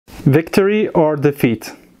Victory or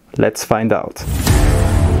defeat? Let's find out.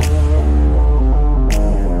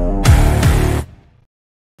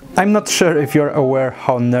 I'm not sure if you're aware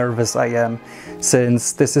how nervous I am,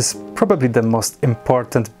 since this is probably the most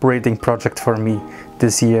important breeding project for me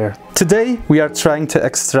this year. Today we are trying to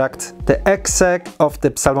extract the egg sac of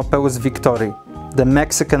the Psalmopoeus Victori, the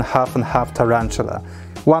Mexican half and half tarantula,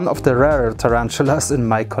 one of the rarer tarantulas in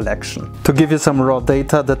my collection. To give you some raw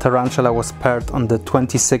data, the tarantula was paired on the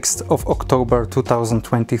 26th of October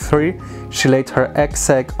 2023, she laid her egg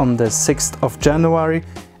sac on the 6th of January,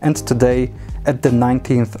 and today at the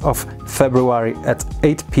 19th of February at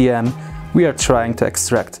 8 p.m. we are trying to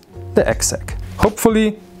extract the egg sac.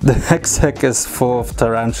 Hopefully the egg sac is full of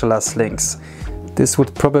tarantula slings. This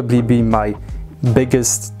would probably be my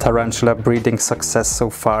biggest tarantula breeding success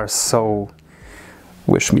so far, so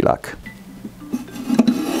wish me luck.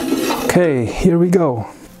 Okay, here we go.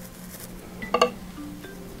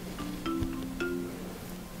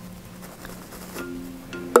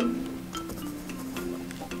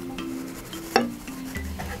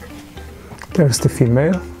 There's the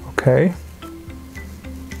female, okay.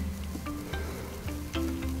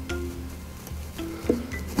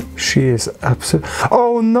 She is absolutely...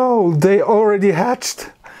 Oh no, they already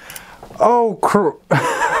hatched! Oh,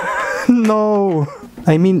 no!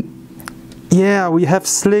 I mean, yeah, we have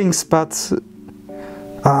slings, but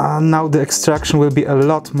now the extraction will be a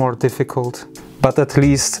lot more difficult. But at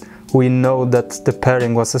least we know that the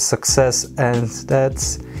pairing was a success and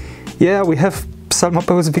that, yeah, we have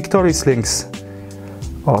Psalmopoeus Victori slings.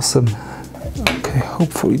 Awesome. Okay,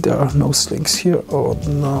 hopefully there are no slings here. Oh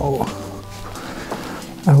no.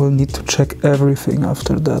 I will need to check everything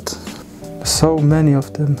after that. So many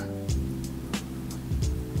of them.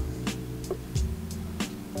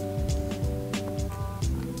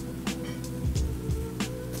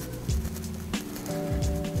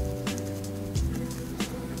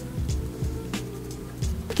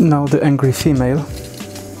 Now the angry female.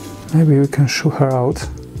 Maybe we can shoo her out.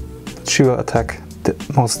 She will attack,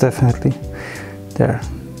 most definitely.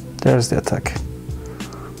 There's the attack.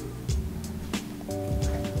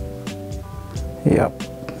 Yep.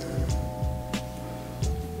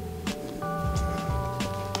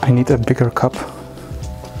 I need a bigger cup.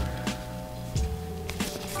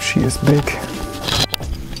 She is big.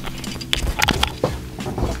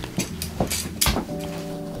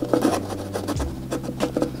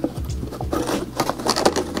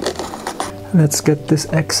 Let's get this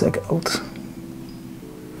egg sac out.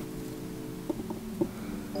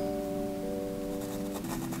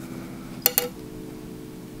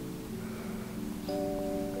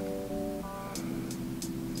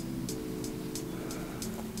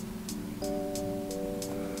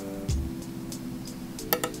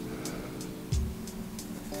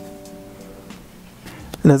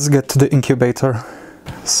 Let's get to the incubator.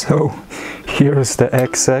 So, here's the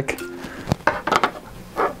egg sac.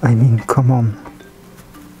 I mean, come on.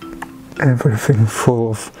 Everything full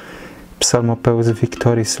of Psalmopoeus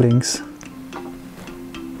Victori slings.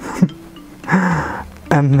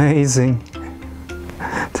 Amazing.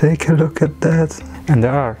 Take a look at that. And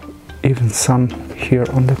there are even some here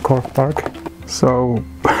on the cork bark. So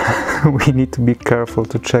we need to be careful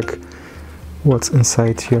to check what's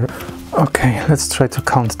inside here. Okay, let's try to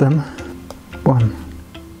count them. 1,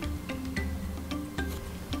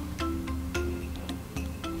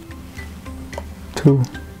 2,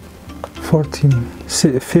 14,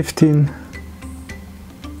 15,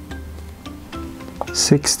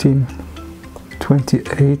 16,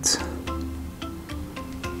 28,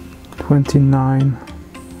 29,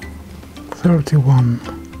 31,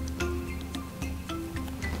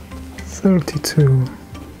 32,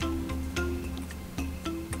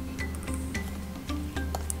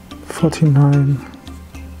 49,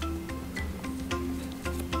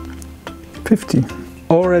 50.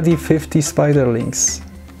 Already 50 spiderlings,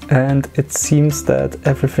 and it seems that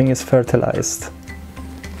everything is fertilized.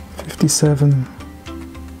 57,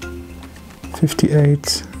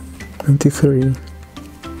 58, 93,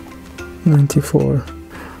 94.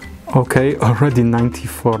 Okay, already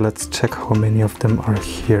 94. Let's check how many of them are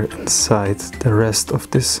here inside the rest of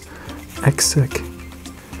this egg sac.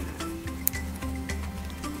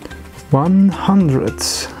 100.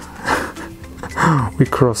 We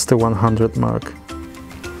crossed the 100 mark.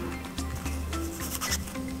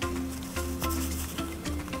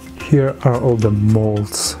 Here are all the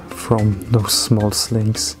molds from those small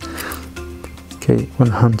slings. Okay,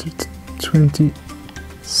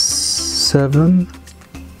 127,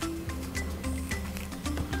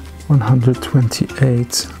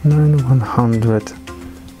 128,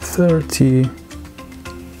 130,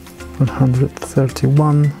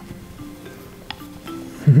 131,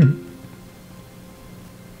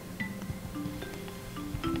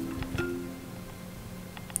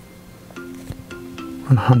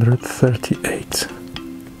 $138.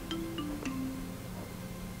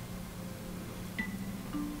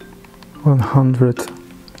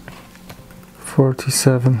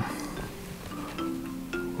 $147,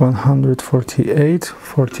 $148,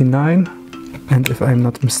 $49, and if I'm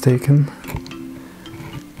not mistaken,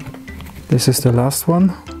 this is the last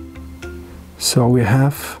one. So we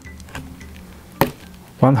have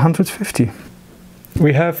 150.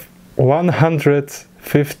 We have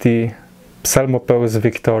 150 Psalmopoeus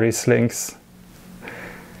Victori slings.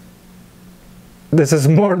 This is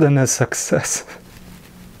more than a success.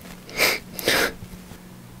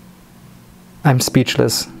 I'm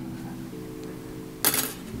speechless.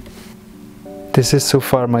 This is so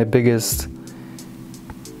far my biggest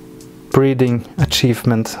breeding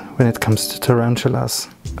achievement when it comes to tarantulas.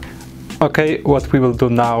 Okay, what we will do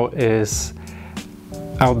now is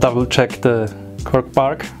I'll double check the cork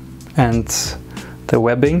bark and the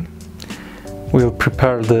webbing. We'll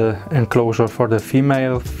prepare the enclosure for the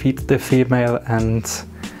female, feed the female, and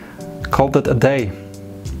call it a day.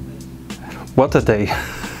 What a day!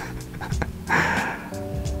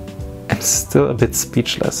 I'm still a bit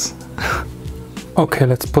speechless. Okay,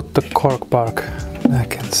 let's put the cork bark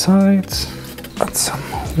back inside, add some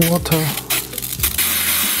water.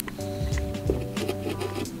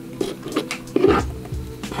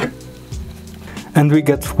 And we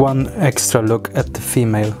get one extra look at the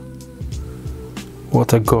female.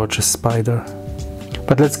 What a gorgeous spider.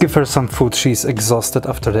 But let's give her some food, she's exhausted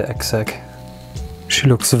after the egg sac. She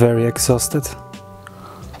looks very exhausted.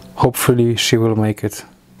 Hopefully she will make it.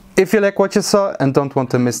 If you like what you saw and don't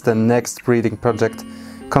want to miss the next breeding project,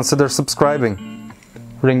 consider subscribing.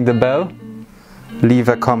 Ring the bell, leave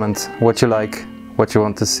a comment what you like, what you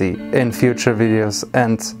want to see in future videos,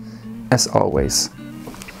 and as always,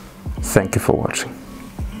 thank you for watching.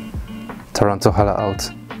 Tarantula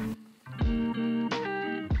out.